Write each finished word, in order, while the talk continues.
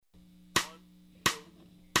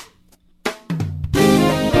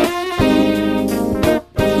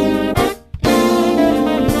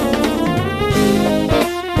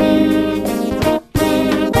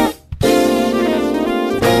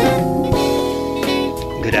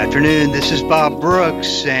Good afternoon. This is Bob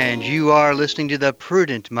Brooks, and you are listening to the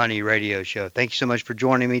Prudent Money Radio Show. Thank you so much for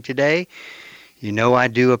joining me today. You know I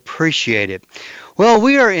do appreciate it. Well,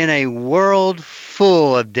 we are in a world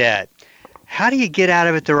full of debt. How do you get out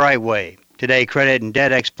of it the right way? Today, credit and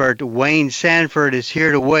debt expert Wayne Sanford is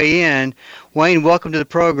here to weigh in. Wayne, welcome to the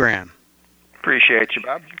program. Appreciate you,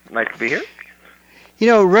 Bob. Nice to be here. You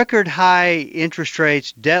know, record high interest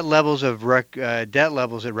rates, debt levels at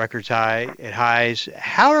record highs.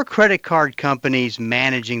 How are credit card companies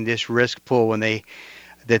managing this risk pool when they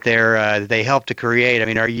help to create? I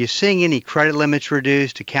mean, are you seeing any credit limits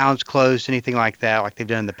reduced, accounts closed, anything like that, like they've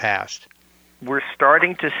done in the past? We're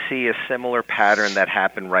starting to see a similar pattern that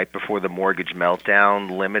happened right before the mortgage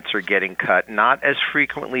meltdown. Limits are getting cut, not as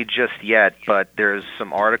frequently just yet, but there's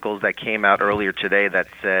some articles that came out earlier today that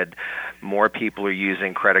said more people are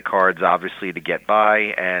using credit cards, obviously, to get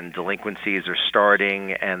by, and delinquencies are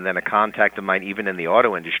starting. And then a contact of mine, even in the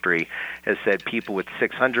auto industry, has said people with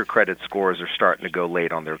 600 credit scores are starting to go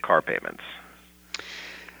late on their car payments.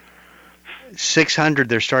 600,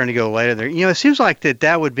 they're starting to go later there. You know, it seems like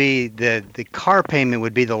that would be the car payment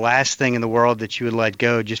would be the last thing in the world that you would let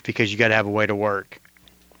go just because you got to have a way to work.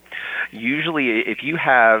 Usually, if you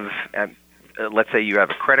have, let's say you have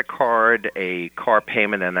a credit card, a car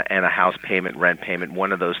payment, and a house payment, rent payment,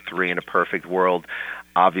 one of those three in a perfect world,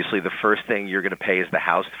 obviously the first thing you're going to pay is the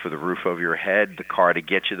house for the roof over your head, the car to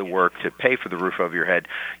get you to work, to pay for the roof over your head.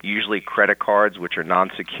 Usually credit cards, which are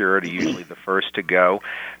non-secured, are usually the first to go.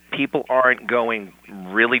 People aren't going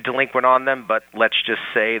really delinquent on them, but let's just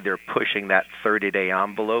say they're pushing that 30-day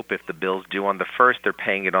envelope. If the bill's due on the 1st, they're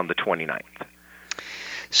paying it on the 29th.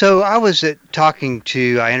 So I was I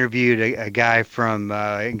interviewed a guy from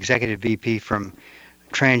Executive VP from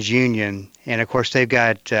TransUnion, and of course they've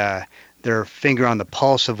got their finger on the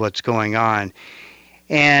pulse of what's going on.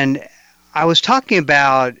 And I was talking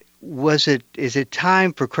about, is it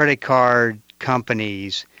time for credit card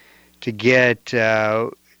companies to get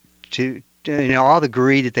to all the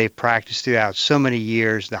greed that they've practiced throughout so many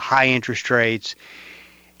years, the high interest rates?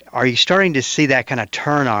 Are you starting to see that kind of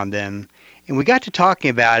turn on them? And we got to talking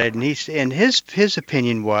about it, and his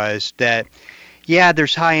opinion was that, yeah,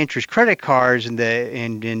 there's high interest credit cards,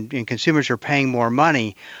 and consumers are paying more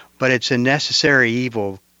money, but it's a necessary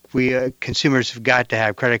evil. Consumers have got to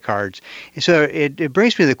have credit cards. And so it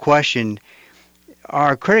brings me to the question: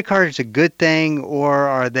 are credit cards a good thing, or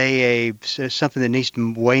are they something that needs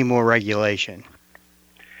way more regulation?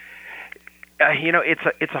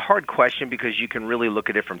 It's a hard question because you can really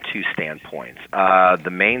look at it from two standpoints.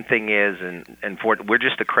 The main thing is, we're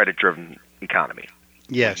just a credit-driven economy.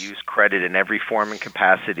 Yes. We use credit in every form and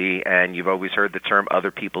capacity, and you've always heard the term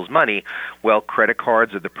other people's money. Well, credit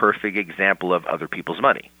cards are the perfect example of other people's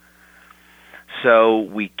money. So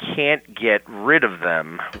we can't get rid of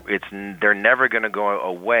them. They're never going to go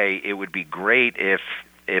away. It would be great if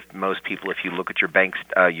most people, if you look at your bank's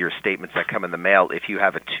your statements that come in the mail, if you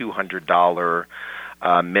have a $200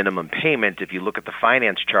 minimum payment, if you look at the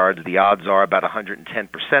finance charge, the odds are about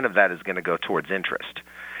 110% of that is going to go towards interest.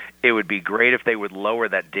 It would be great if they would lower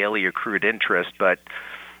that daily accrued interest, but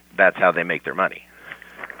that's how they make their money.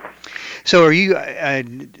 So are you,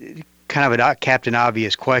 kind of a Captain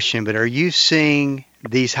Obvious question, but are you seeing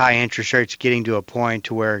these high interest rates getting to a point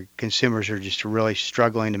to where consumers are just really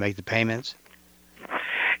struggling to make the payments?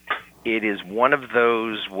 It is one of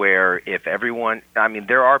those where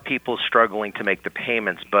there are people struggling to make the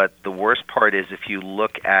payments, but the worst part is if you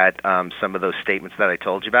look at some of those statements that I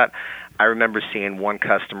told you about, I remember seeing one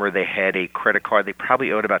customer, they had a credit card, they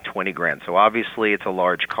probably owed about $20,000, so obviously it's a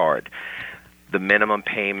large card. The minimum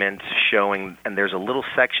payment showing, and there's a little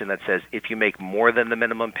section that says if you make more than the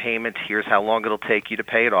minimum payment, here's how long it'll take you to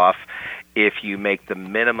pay it off. If you make the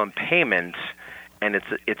minimum payment, and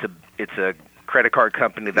it's a credit card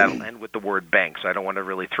company that'll end with the word bank, so I don't want to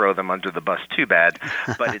really throw them under the bus too bad,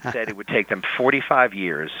 but it said it would take them 45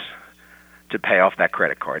 years to pay off that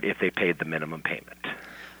credit card if they paid the minimum payment.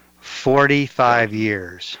 45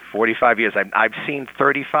 years. 45 years. I've seen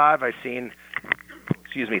 35. I've seen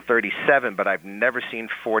 37, but I've never seen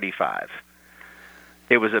 45.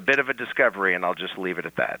 It was a bit of a discovery, and I'll just leave it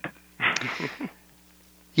at that.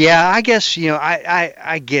 Yeah, I guess,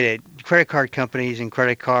 I get it. Credit card companies and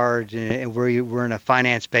credit cards, and we're in a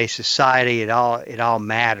finance-based society. It all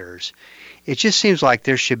matters. It just seems like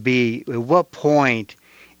there should be, at what point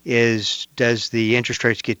does the interest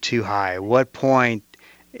rates get too high? At what point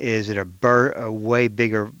is it a way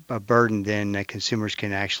bigger burden than consumers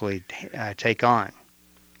can actually take on?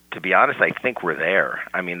 to be honest, I think we're there.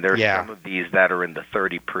 I mean, there's Yeah. some of these that are in the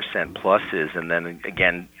 30% pluses, and then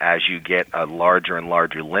again, as you get a larger and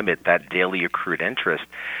larger limit, that daily accrued interest,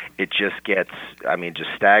 it just gets, I mean, just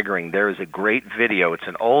staggering. There is a great video. It's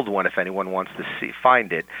an old one if anyone wants to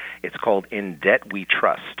find it. It's called In Debt We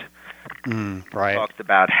Trust. Right. Talked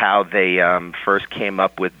about how they first came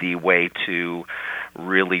up with the way to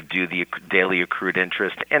really do the daily accrued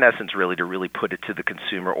interest, in essence, really to really put it to the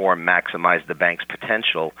consumer or maximize the bank's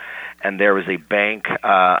potential. And there was a bank,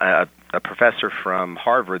 a professor from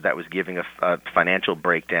Harvard that was giving a financial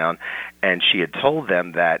breakdown, and she had told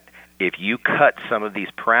them that if you cut some of these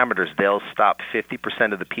parameters, they'll stop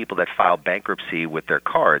 50% of the people that file bankruptcy with their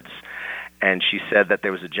cards. And she said that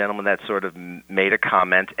there was a gentleman that sort of made a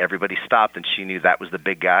comment. Everybody stopped, and she knew that was the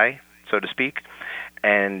big guy, so to speak.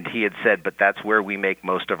 And he had said, but that's where we make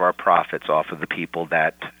most of our profits, off of the people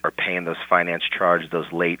that are paying those finance charges,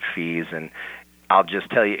 those late fees. And I'll just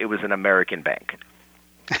tell you, it was an American bank.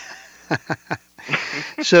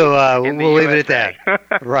 So we'll leave USA. it at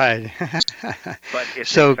that. Right. But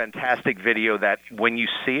it's a fantastic video that when you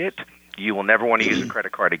see it, you will never want to use a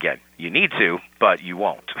credit card again. You need to, but you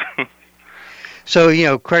won't.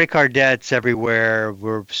 So, credit card debt's everywhere.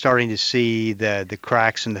 We're starting to see the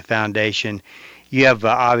cracks in the foundation. You have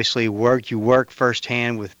obviously you work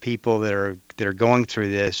firsthand with people that are going through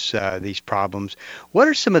these problems. What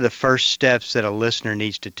are some of the first steps that a listener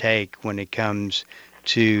needs to take when it comes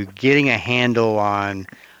to getting a handle on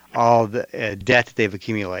all the debt that they've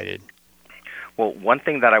accumulated? Well, one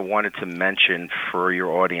thing that I wanted to mention for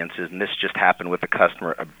your audience is, and this just happened with a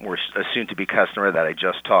customer, or a soon-to-be customer that I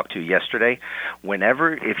just talked to yesterday.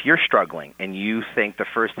 If you're struggling and you think the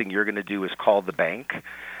first thing you're going to do is call the bank,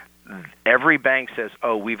 every bank says,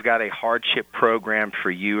 oh, we've got a hardship program for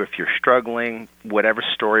you if you're struggling, whatever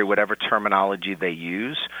story, whatever terminology they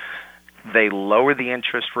use. They lower the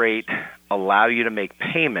interest rate, allow you to make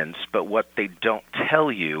payments, but what they don't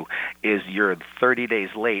tell you is you're 30 days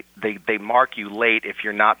late. They mark you late if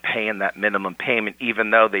you're not paying that minimum payment,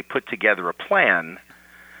 even though they put together a plan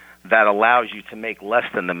that allows you to make less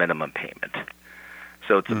than the minimum payment.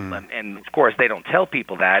 So it's and of course they don't tell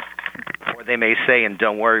people that, or they may say, and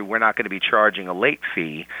don't worry, we're not going to be charging a late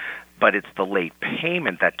fee. But it's the late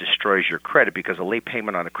payment that destroys your credit, because a late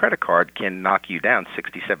payment on a credit card can knock you down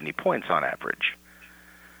 60, 70 points on average.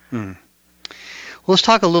 Well, let's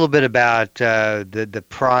talk a little bit about the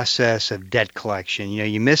process of debt collection.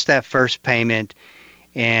 You missed that first payment,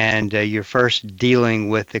 and you're first dealing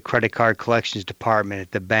with the credit card collections department at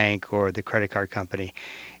the bank or the credit card company.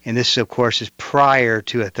 And this, of course, is prior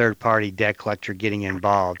to a third-party debt collector getting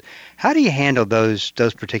involved. How do you handle those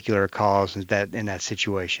particular calls in that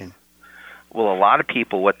situation? Well, a lot of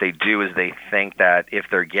people, what they do is they think that if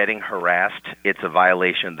they're getting harassed, it's a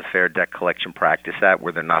violation of the Fair Debt Collection Practice Act,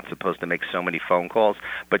 where they're not supposed to make so many phone calls.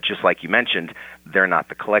 But just like you mentioned, they're not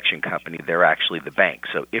the collection company. They're actually the bank.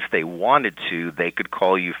 So if they wanted to, they could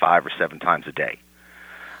call you 5 or 7 times a day.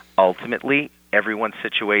 Ultimately, everyone's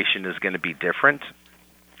situation is going to be different.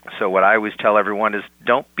 So what I always tell everyone is,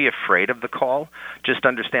 don't be afraid of the call. Just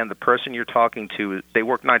understand the person you're talking to, they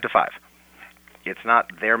work 9 to 5. It's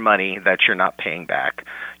not their money that you're not paying back.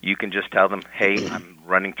 You can just tell them, hey, I'm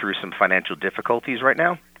running through some financial difficulties right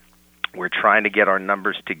now. We're trying to get our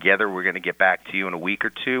numbers together. We're going to get back to you in a week or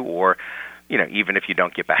two, or even if you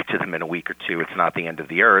don't get back to them in a week or two, it's not the end of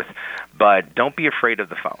the earth. But don't be afraid of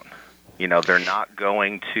the phone. They're not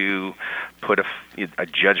going to put a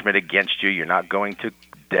judgment against you. You're not going to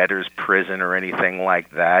debtor's prison or anything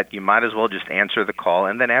like that. You might as well just answer the call,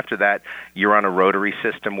 and then after that, you're on a rotary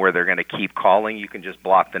system where they're going to keep calling. You can just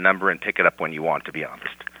block the number and pick it up when you want, to be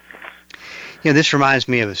honest. This reminds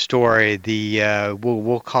me of a story.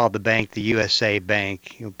 We'll call the bank the USA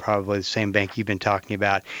Bank, probably the same bank you've been talking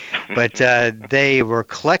about, but they were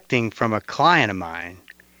collecting from a client of mine,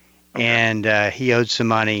 and he owed some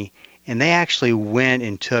money, and they actually went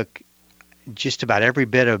and took just about every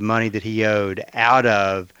bit of money that he owed out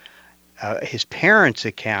of his parents'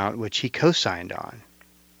 account, which he co-signed on.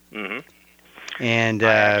 Mm-hmm. And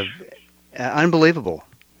unbelievable.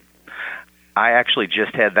 I actually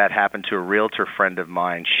just had that happen to a realtor friend of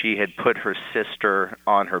mine. She had put her sister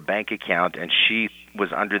on her bank account, and she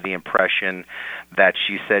was under the impression that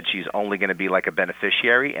she said she's only going to be like a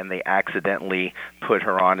beneficiary, and they accidentally put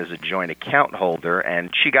her on as a joint account holder,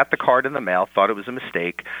 and she got the card in the mail, thought it was a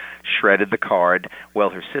mistake, shredded the card. Well,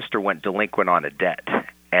 her sister went delinquent on a debt,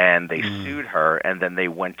 and they sued her, and then they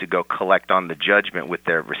went to go collect on the judgment with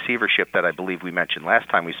their receivership that I believe we mentioned last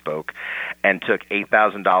time we spoke, and took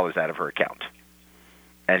 $8,000 out of her account.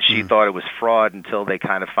 And she thought it was fraud until they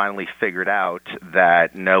kind of finally figured out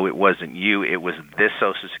that, no, it wasn't you. It was this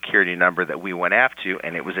Social Security number that we went after,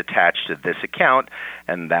 and it was attached to this account,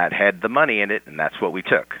 and that had the money in it, and that's what we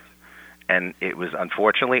took. And it was,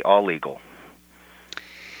 unfortunately, all legal.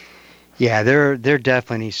 Yeah, there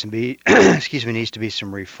definitely needs to be needs to be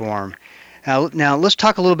some reform. Now let's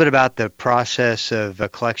talk a little bit about the process of a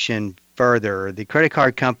collection further. The credit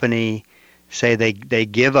card company say they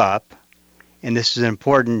give up. And this is an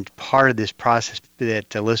important part of this process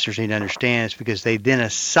that listeners need to understand, is because they then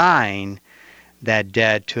assign that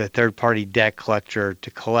debt to a third-party debt collector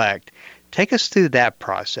to collect. Take us through that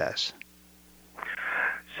process.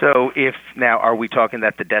 So now, are we talking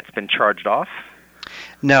that the debt's been charged off?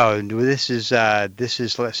 No, this is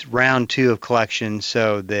round 2 of collection,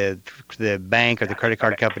 so the bank or the credit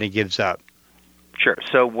card company gives up. Sure.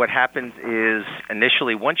 So what happens is,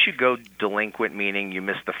 initially, once you go delinquent, meaning you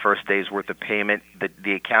miss the first day's worth of payment,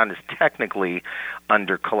 the account is technically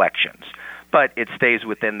under collections. But it stays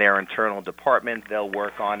within their internal department. They'll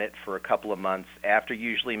work on it for a couple of months. After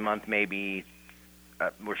usually month 3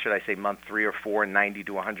 or 4, 90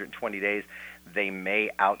 to 120 days, they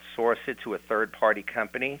may outsource it to a third-party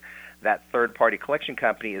company. That third-party collection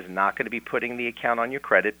company is not going to be putting the account on your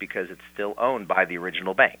credit because it's still owned by the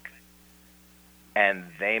original bank. And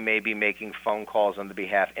they may be making phone calls on the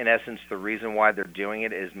behalf. In essence, the reason why they're doing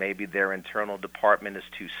it is maybe their internal department is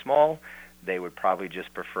too small. They would probably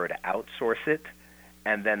just prefer to outsource it.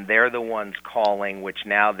 And then they're the ones calling, which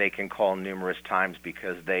now they can call numerous times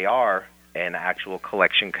because they are an actual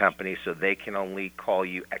collection company, so they can only call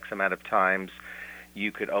you X amount of times.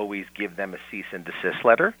 You could always give them a cease and desist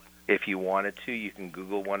letter if you wanted to. You can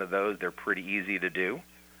Google one of those. They're pretty easy to do.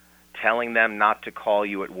 Telling them not to call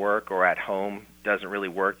you at work or at home doesn't really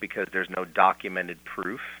work because there's no documented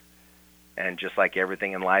proof. And just like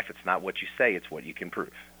everything in life, it's not what you say, it's what you can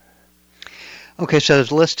prove. Okay, so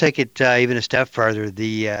let's take it even a step further.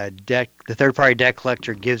 The third-party debt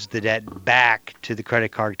collector gives the debt back to the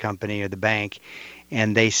credit card company or the bank,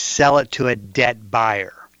 and they sell it to a debt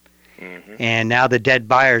buyer. Mm-hmm. And now the debt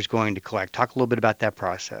buyer is going to collect. Talk a little bit about that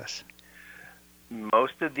process.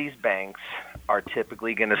 Most of these banks are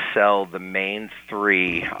typically going to sell the main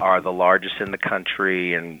 3 are the largest in the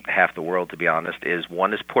country and half the world, to be honest.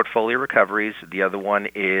 One is Portfolio Recoveries, the other one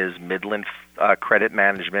is Midland Credit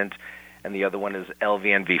Management, and the other one is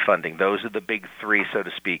LVNV Funding. Those are the big 3, so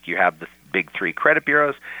to speak. You have the big 3 credit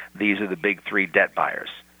bureaus. These are the big 3 debt buyers.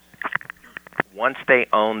 Once they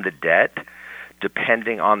own the debt,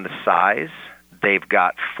 depending on the size, they've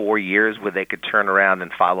got 4 years where they could turn around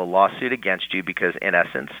and file a lawsuit against you because, in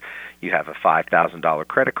essence, you have a $5,000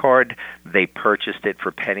 credit card. They purchased it for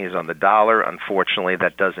pennies on the dollar. Unfortunately,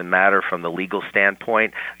 that doesn't matter from the legal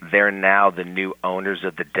standpoint. They're now the new owners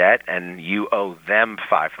of the debt, and you owe them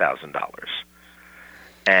 $5,000.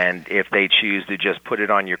 And if they choose to just put it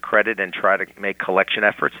on your credit and try to make collection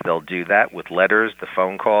efforts, they'll do that with letters, the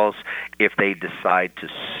phone calls. If they decide to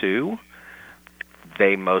sue,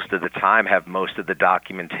 they most of the time have most of the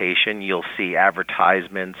documentation. You'll see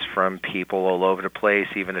advertisements from people all over the place,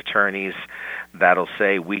 even attorneys, that'll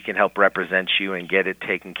say, we can help represent you and get it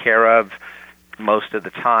taken care of. Most of the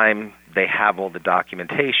time, they have all the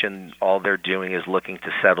documentation. All they're doing is looking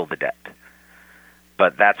to settle the debt.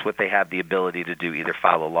 But that's what they have the ability to do, either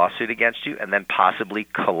file a lawsuit against you and then possibly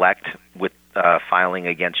collect with filing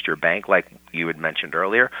against your bank, like you had mentioned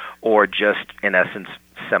earlier, or just, in essence,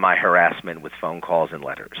 semi-harassment with phone calls and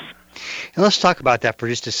letters. And let's talk about that for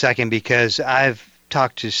just a second, because I've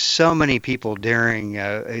talked to so many people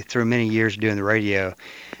through many years doing the radio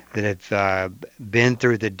that have been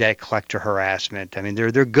through the debt collector harassment. I mean,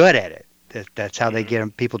 they're good at it. That's how they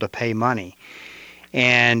get people to pay money.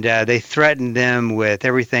 And they threaten them with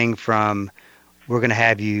everything from, we're going to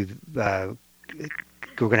have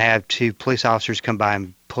 2 police officers come by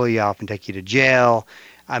and pull you off and take you to jail.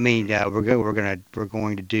 I mean, we're going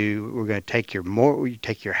to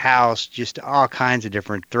take your house, just all kinds of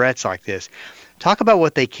different threats like this. Talk about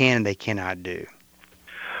what they can and they cannot do.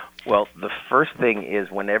 Well, the first thing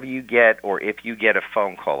is whenever you get, or if you get a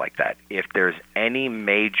phone call like that, if there's any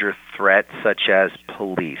major threat, such as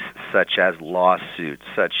police, such as lawsuits,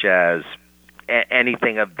 such as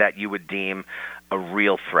anything of that you would deem a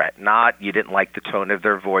real threat, not you didn't like the tone of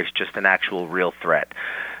their voice, just an actual real threat,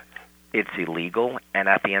 it's illegal. And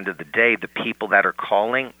at the end of the day, the people that are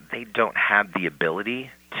calling, they don't have the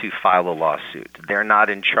ability to file a lawsuit. They're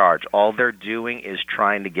not in charge. All they're doing is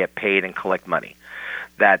trying to get paid and collect money.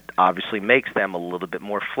 That obviously makes them a little bit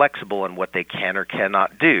more flexible in what they can or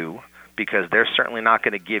cannot do, because they're certainly not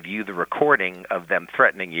going to give you the recording of them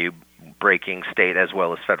threatening you, breaking state as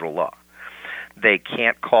well as federal law. They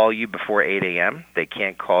can't call you before 8 a.m. They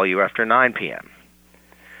can't call you after 9 p.m.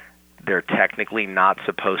 They're technically not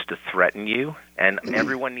supposed to threaten you, and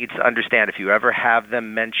everyone needs to understand if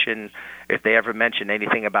they ever mention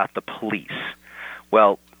anything about the police,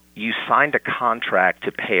 well, you signed a contract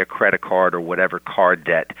to pay a credit card or whatever card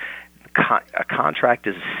debt. A contract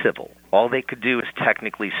is civil. All they could do is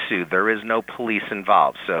technically sue. There is no police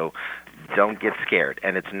involved, so don't get scared.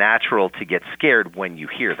 And it's natural to get scared when you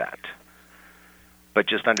hear that. But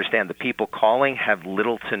just understand the people calling have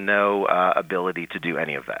little to no ability to do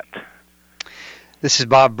any of that. This is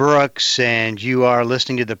Bob Brooks, and you are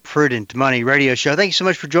listening to the Prudent Money Radio Show. Thank you so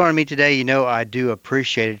much for joining me today. You know, I do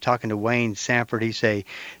appreciate it. Talking to Wayne Sanford, he's a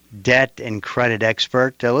debt and credit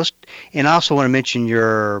expert. And I also want to mention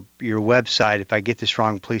your website. If I get this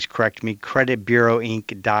wrong, please correct me.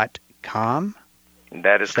 creditbureauinc.com.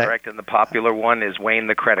 That is correct, and the popular one is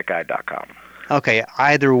WayneTheCreditGuy.com. Okay,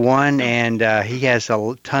 either one, and he has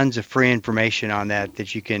tons of free information on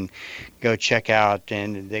that you can go check out,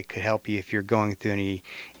 and that could help you if you're going through any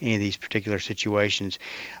of these particular situations.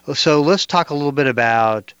 So let's talk a little bit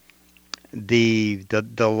about the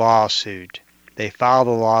lawsuit. They filed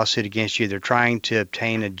a lawsuit against you. They're trying to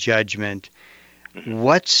obtain a judgment.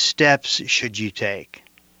 What steps should you take?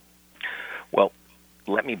 Well,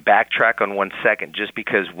 let me backtrack on 1 second, just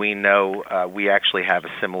because we know we actually have a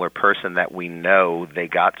similar person that we know they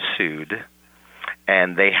got sued,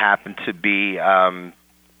 and they happen to be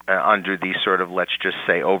under the sort of, let's just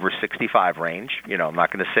say, over 65 range. You know, I'm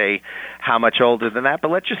not going to say how much older than that, but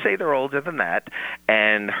let's just say they're older than that,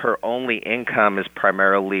 and her only income is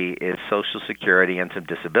primarily Social Security and some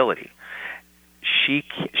disability.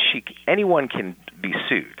 Anyone can be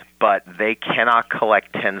sued, but they cannot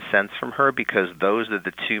collect 10 cents from her because those are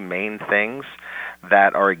the two main things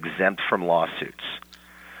that are exempt from lawsuits.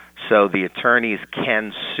 So the attorneys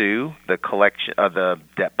can sue, the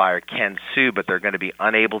debt buyer can sue, but they're going to be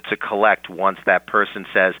unable to collect once that person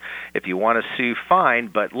says, if you want to sue, fine,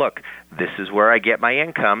 but look, this is where I get my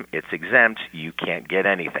income, it's exempt, you can't get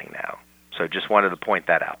anything now. So just wanted to point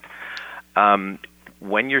that out.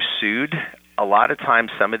 When you're sued, a lot of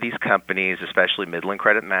times some of these companies, especially Midland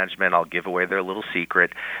Credit Management, I'll give away their little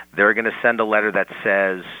secret, they're going to send a letter that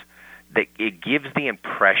says that it gives the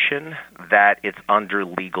impression that it's under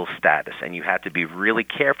legal status, and you have to be really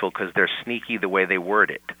careful because they're sneaky the way they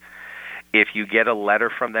word it. If you get a letter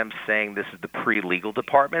from them saying this is the pre-legal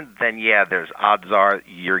department, then yeah, there's odds are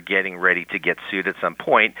you're getting ready to get sued at some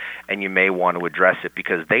point, and you may want to address it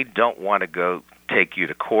because they don't want to go take you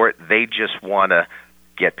to court. They just want to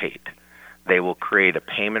get paid. They will create a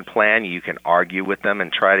payment plan. You can argue with them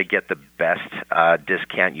and try to get the best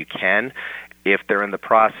discount you can. If they're in the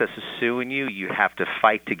process of suing you, you have to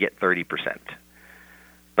fight to get 30%.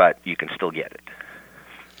 But you can still get it.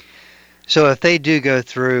 So if they do go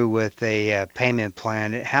through with a payment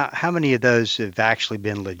plan, how many of those have actually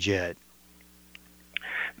been legit?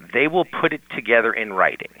 They will put it together in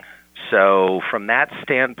writing. So from that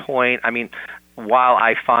standpoint, I mean, while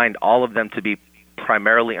I find all of them to be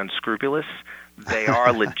primarily unscrupulous, they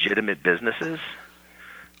are legitimate businesses.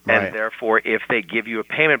 Right. And therefore, if they give you a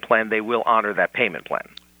payment plan, they will honor that payment plan.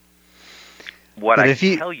 What I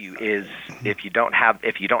can tell you is, if you don't have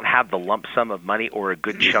the lump sum of money or a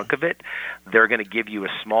good chunk of it, they're going to give you a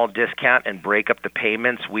small discount and break up the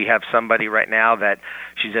payments. We have somebody right now that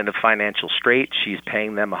she's in a financial strait. She's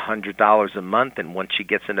paying them $100 a month, and once she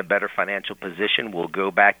gets in a better financial position, we'll go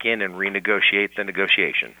back in and renegotiate the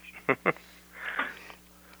negotiation.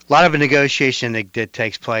 A lot of a negotiation that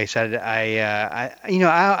takes place.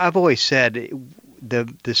 I've always said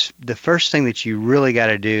the first thing that you really got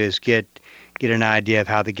to do is get an idea of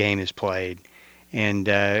how the game is played, and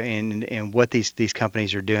what these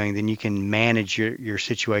companies are doing. Then you can manage your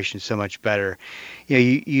situation so much better. You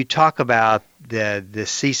know, you talk about the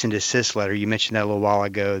cease and desist letter. You mentioned that a little while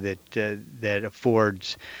ago that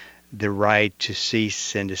affords the right to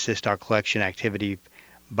cease and desist our collection activity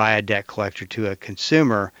by a debt collector to a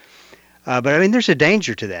consumer. But I mean, there's a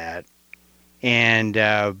danger to that. And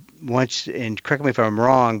correct me if I'm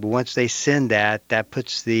wrong, but once they send that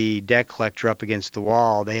puts the debt collector up against the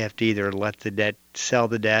wall. They have to either sell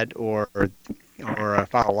the debt or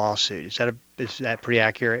file a lawsuit. Is that pretty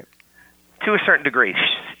accurate? To a certain degree.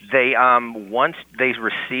 They once they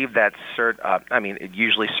receive that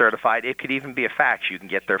usually certified. It could even be a fax. You can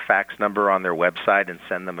get their fax number on their website and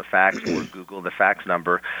send them a fax, or Google the fax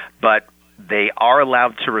number. But They are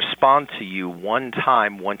allowed to respond to you one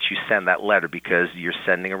time once you send that letter, because you're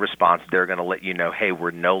sending a response. They're going to let you know, hey, we're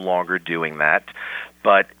no longer doing that.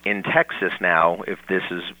 But in Texas now, if this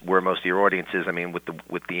is where most of your audience is, I mean, with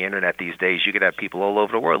the internet these days, you could have people all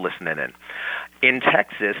over the world listening in. In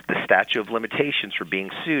Texas, the statute of limitations for being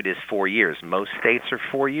sued is 4 years. Most states are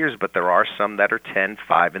 4 years, but there are some that are 10,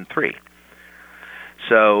 5, and 3.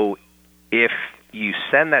 So if you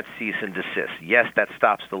send that cease and desist, yes, that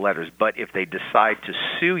stops the letters, but if they decide to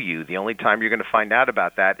sue you, the only time you're going to find out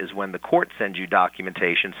about that is when the court sends you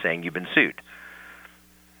documentation saying you've been sued.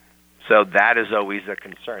 So that is always a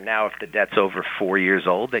concern. Now, if the debt's over 4 years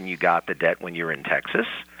old and you got the debt when you're in Texas,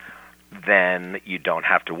 then you don't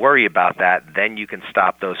have to worry about that. Then you can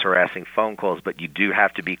stop those harassing phone calls, but you do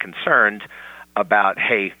have to be concerned about,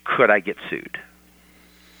 hey, could I get sued?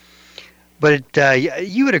 But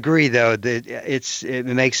you would agree, though, that it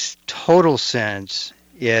makes total sense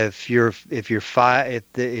if you're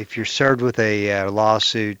served with a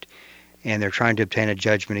lawsuit and they're trying to obtain a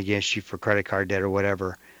judgment against you for credit card debt or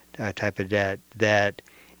whatever type of debt, that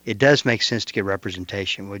it does make sense to get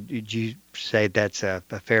representation. Would you say that's a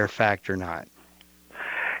fair fact or not?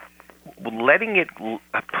 Putting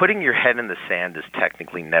your head in the sand is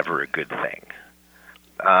technically never a good thing.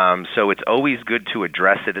 So it's always good to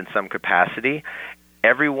address it in some capacity.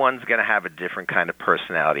 Everyone's going to have a different kind of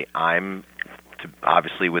personality.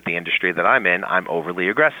 Obviously, with the industry that I'm in, I'm overly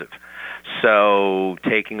aggressive. So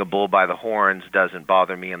taking a bull by the horns doesn't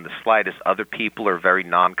bother me in the slightest. Other people are very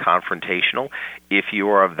non-confrontational. If you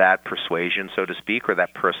are of that persuasion, so to speak, or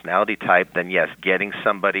that personality type, then yes, getting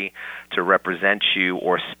somebody to represent you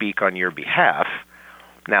or speak on your behalf.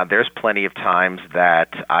 Now, there's plenty of times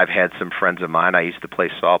that I've had some friends of mine. I used to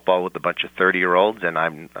play softball with a bunch of 30-year-olds, and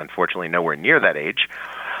I'm unfortunately nowhere near that age.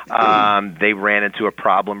 They ran into a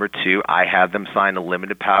problem or two. I had them sign a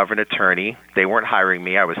limited power of an attorney. They weren't hiring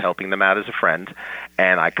me. I was helping them out as a friend.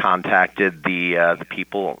 And I contacted the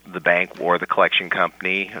people, the bank or the collection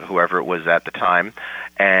company, whoever it was at the time,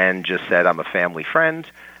 and just said, I'm a family friend.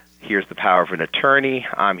 Here's the power of an attorney.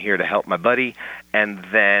 I'm here to help my buddy. And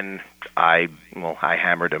then I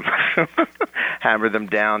hammered them. Hammered them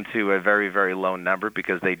down to a very, very low number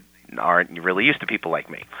because they aren't really used to people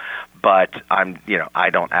like me. But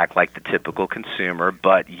I don't act like the typical consumer.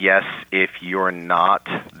 But yes, if you're not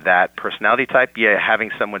that personality type,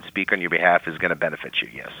 having someone speak on your behalf is going to benefit you,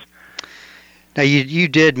 yes. Now, you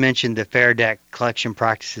did mention the Fair Debt Collection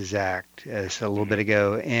Practices Act a little bit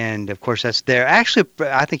ago, and of course that's there. Actually,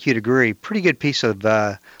 I think you'd agree, pretty good piece of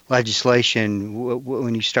legislation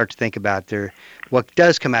when you start to think about what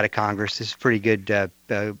does come out of Congress. This is a pretty good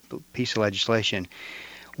piece of legislation.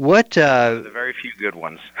 There's very few good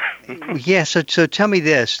ones. Yeah, so tell me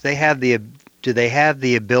this: do they have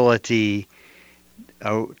the ability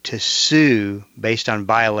to sue based on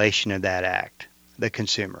violation of that act, the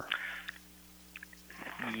consumer?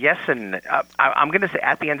 Yes, and I'm going to say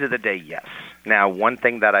at the end of the day, yes. Now, one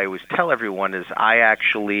thing that I always tell everyone is I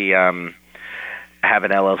actually have an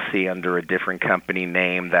LLC under a different company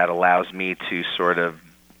name that allows me to sort of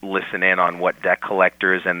listen in on what debt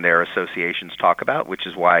collectors and their associations talk about, which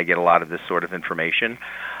is why I get a lot of this sort of information.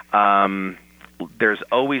 There's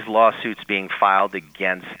always lawsuits being filed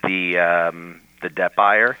against the debt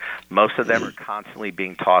buyer. Most of them are constantly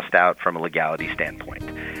being tossed out from a legality standpoint.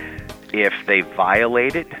 If they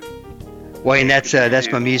violate it, Wayne, that's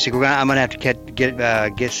my music. I'm gonna have to get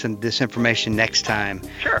this information next time.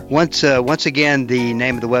 Sure. Once again, the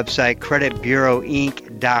name of the website,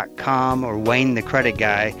 creditbureauinc.com, or Wayne the Credit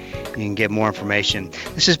Guy. You can get more information.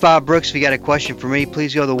 This is Bob Brooks. If you got a question for me,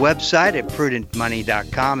 please go to the website at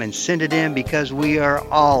prudentmoney.com and send it in, because we are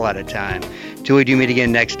all out of time. Till we do meet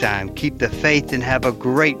again next time, keep the faith and have a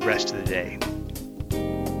great rest of the day.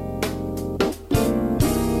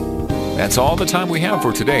 That's all the time we have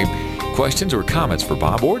for today. Questions or comments for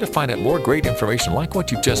Bob, or to find out more great information like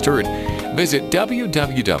what you've just heard, visit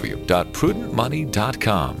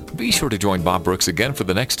www.prudentmoney.com. Be sure to join Bob Brooks again for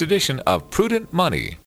the next edition of Prudent Money.